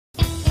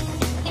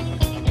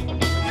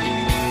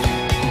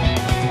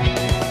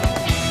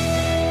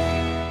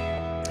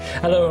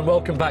Hello and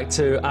welcome back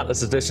to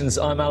Atlas Editions.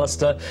 I'm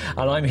Alistair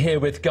and I'm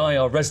here with Guy,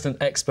 our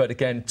resident expert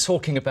again,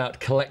 talking about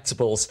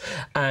collectibles.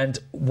 And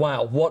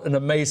wow, what an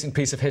amazing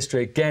piece of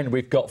history again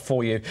we've got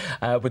for you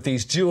with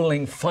these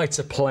dueling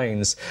fighter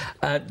planes.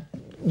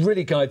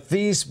 Really, Guy,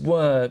 these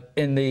were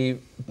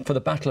for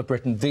the Battle of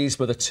Britain, these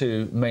were the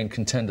two main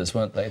contenders,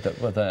 weren't they,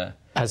 that were there?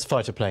 As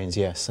fighter planes,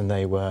 yes, and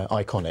they were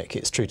iconic.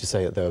 It's true to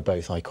say that they were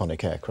both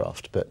iconic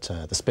aircraft, but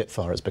the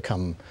Spitfire has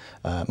become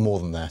more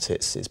than that.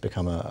 It's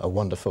become a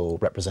wonderful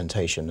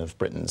representation of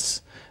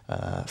Britain's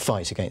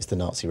fight against the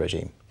Nazi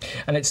regime.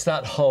 And it's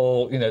that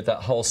whole, that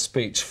whole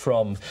speech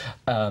from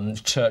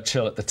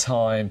Churchill at the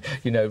time,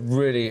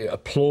 really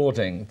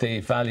applauding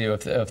the value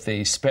of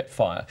the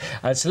Spitfire.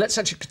 So let's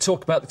actually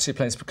talk about the two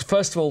planes.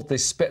 First of all, the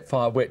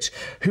Spitfire,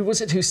 who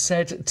was it who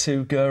said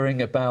to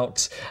Goering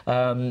about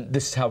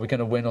this is how we're going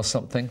to win or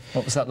something?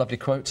 What was that lovely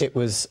quote? It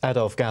was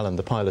Adolf Galland,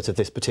 the pilot of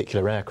this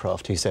particular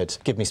aircraft, who said,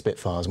 "Give me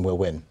Spitfires and we'll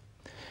win."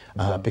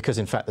 Because,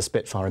 in fact, the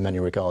Spitfire, in many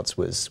regards,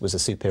 was a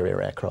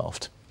superior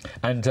aircraft.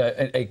 And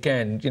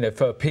again,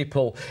 for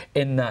people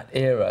in that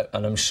era,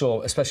 and I'm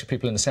sure especially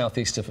people in the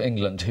southeast of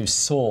England who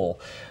saw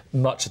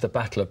much of the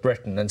Battle of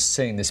Britain and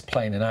seeing this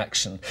plane in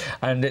action,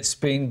 and it's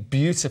been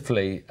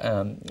beautifully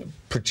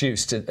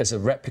produced as a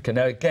replica.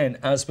 Now, again,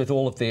 as with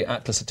all of the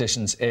Atlas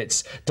editions,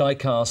 it's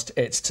die-cast,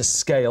 it's to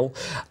scale,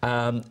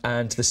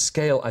 and the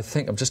scale, I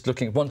think, I'm just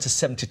looking,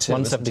 1:72.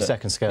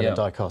 1/72 scale in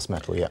die-cast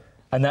metal, yeah.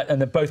 And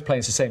they're both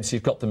planes the same, so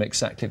you've got them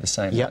exactly the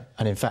same. Yeah,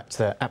 and in fact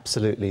they're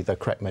absolutely the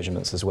correct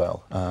measurements as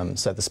well.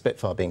 So the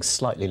Spitfire being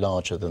slightly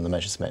larger than the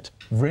MESSERSCHMITT.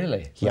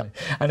 Really? Yeah. Right.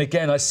 And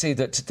again, I see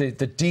that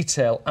the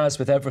detail, as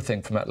with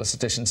everything from Atlas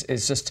Editions,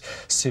 is just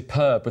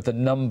superb with the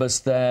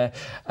numbers there,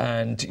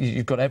 and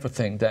you've got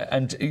everything there.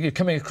 And you're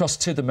coming across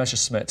to the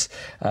MESSERSCHMITT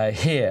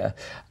here.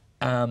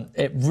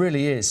 It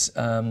really is,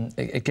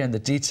 again, the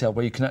detail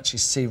where you can actually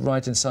see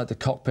right inside the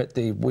cockpit,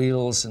 the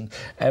wheels and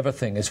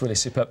everything is really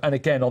superb. And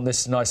again, on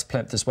this nice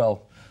plinth as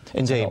well.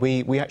 Indeed.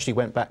 We actually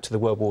went back to the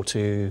World War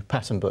II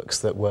pattern books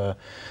that were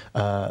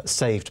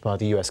saved by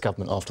the US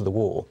government after the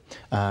war,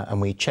 and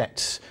we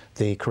checked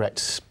the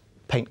correct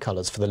paint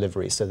colours for the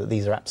liveries, so that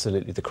these are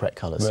absolutely the correct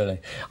colours. Really?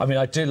 I mean,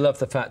 I do love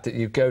the fact that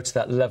you go to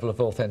that level of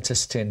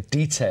authenticity and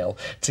detail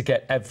to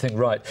get everything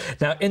right.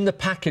 Now, in the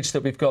package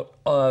that we've got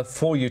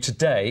for you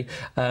today,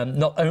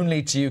 not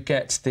only do you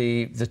get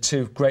the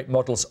two great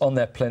models on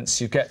their plinths,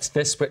 you get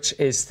this, which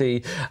is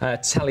the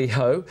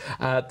tally-ho.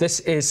 This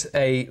is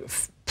a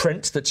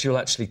print that you'll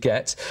actually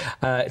get.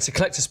 It's a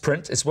collector's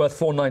print. It's worth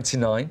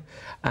 $4.99,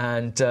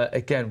 and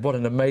again, what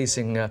an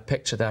amazing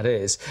picture that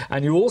is.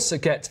 And you also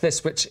get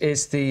this, which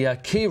is the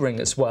keyring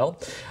as well,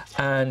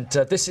 and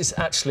this is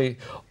actually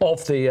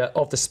of the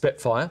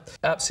Spitfire.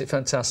 Absolutely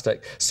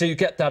fantastic. So you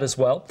get that as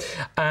well,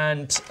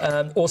 and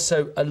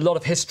also a lot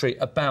of history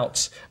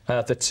about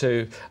the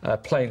two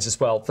planes as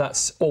well.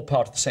 That's all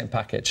part of the same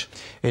package.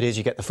 It is.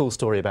 You get the full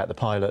story about the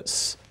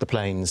pilots, the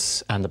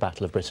planes, and the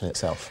Battle of Britain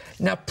itself.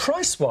 Now,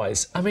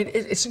 price-wise, I mean,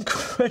 it's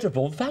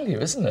incredible value,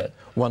 isn't it?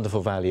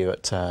 Wonderful value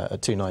at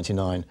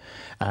 $2.99,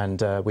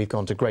 and we've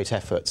gone to great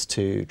efforts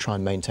to try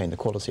and maintain the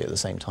quality at the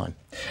same time.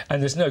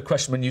 And there's no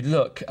question when you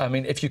look, I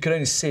mean, if you could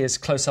only see as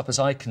close up as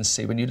I can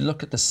see, when you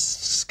look at the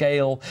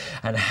scale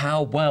and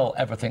how well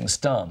everything's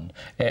done,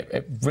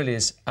 it really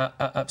is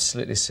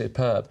absolutely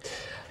superb.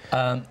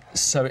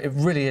 So it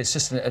really is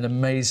just an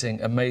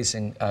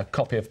amazing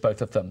copy of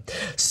both of them.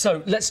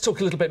 So let's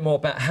talk a little bit more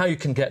about how you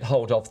can get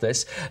hold of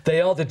this.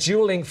 They are the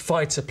dueling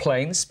fighter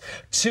planes,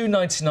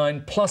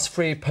 $2.99 plus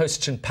free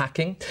postage and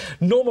packing.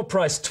 Normal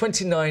price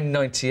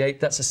 $29.98.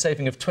 That's a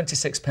saving of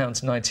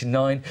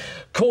 £26.99.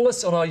 Call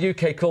us on our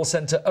UK call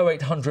centre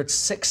 0800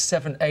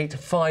 678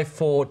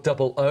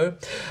 5400.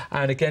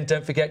 And again,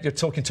 don't forget you're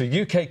talking to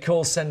a UK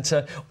call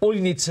centre. All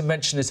you need to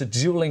mention is the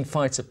dueling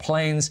fighter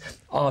planes.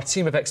 Our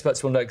team of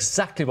experts will know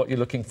exactly what you're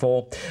looking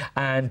for,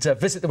 and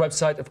visit the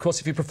website, of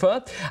course, if you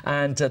prefer,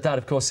 and that,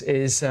 of course,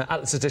 is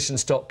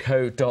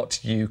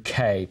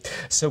atlaseditions.co.uk.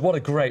 So what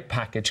a great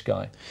package,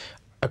 Guy.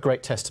 A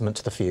great testament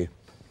to the few.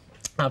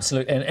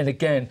 Absolutely, and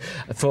again,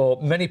 for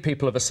many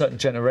people of a certain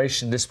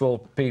generation, this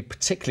will be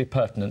particularly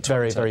pertinent.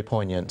 Very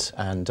poignant,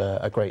 and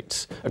a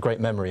great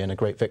memory and a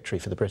great victory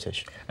for the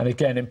British. And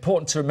again,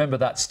 important to remember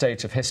that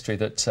stage of history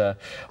that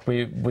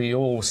we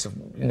all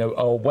are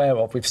aware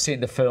of. We've seen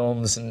the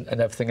films and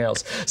everything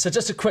else. So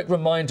just a quick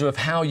reminder of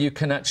how you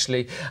can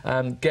actually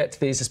get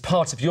these as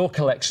part of your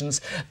collections.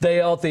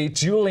 They are the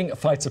dueling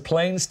fighter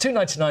planes,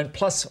 $2.99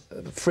 plus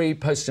free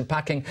postage and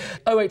packing.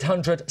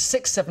 0800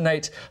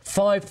 678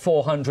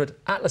 5400.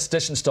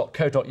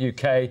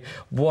 atlaseditions.co.uk.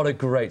 What a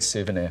great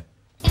souvenir.